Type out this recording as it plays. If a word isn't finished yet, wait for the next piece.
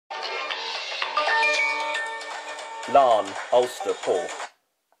Larne, Ulster, Paul.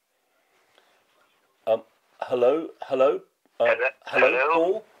 Hello, Hello?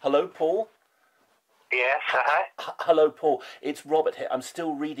 Paul. Hello, Paul. Yes, Hello, Paul. It's Robert here. I'm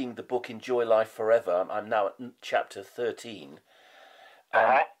still reading the book Enjoy Life Forever. I'm now at chapter 13.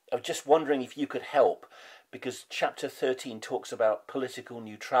 I was just wondering if you could help, because chapter 13 talks about political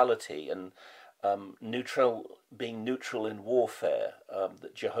neutrality and being neutral in warfare,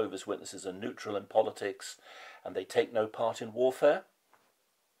 that Jehovah's Witnesses are neutral in politics and they take no part in warfare.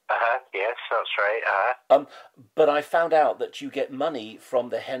 Yes, that's right, But I found out that you get money from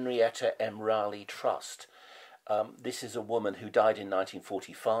the Henrietta M. Raleigh Trust. This is a woman who died in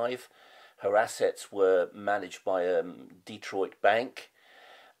 1945. Her assets were managed by a Detroit bank.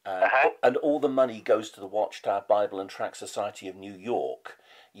 And all the money goes to the Watchtower Bible and Tract Society of New York.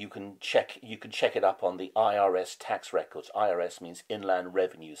 You can check it up on the IRS tax records. IRS means Inland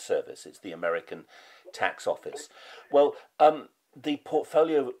Revenue Service. It's the American tax office. Well, the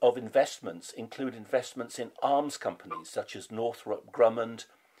portfolio of investments include investments in arms companies such as Northrop Grumman,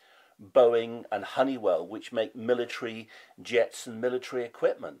 Boeing and Honeywell, which make military jets and military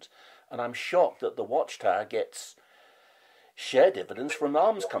equipment. And I'm shocked that the Watchtower gets share dividends from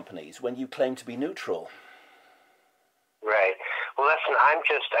arms companies when you claim to be neutral. Right. Well, listen, I'm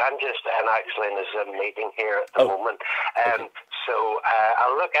just actually in a Zoom meeting here at the moment. Okay. So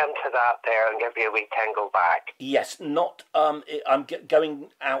I'll look into that there and give you a wee tingle back. Yes, not. I'm going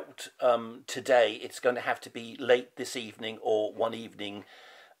out today. It's going to have to be late this evening or one evening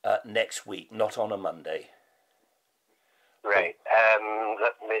next week, not on a Monday. Right.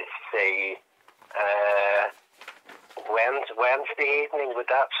 Let me see. Wednesday evening, would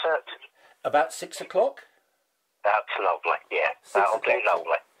that sit? About 6 o'clock? That's lovely, yeah. That'll do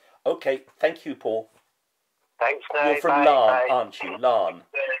lovely. Okay, thank you, Paul. Thanks now. You're from Larne, aren't you? Larne.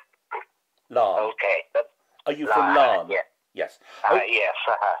 Okay. Are you from Larne? Yeah. Yes. Yes,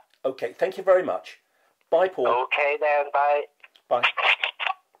 Okay, thank you very much. Bye, Paul. Okay then, bye. Bye.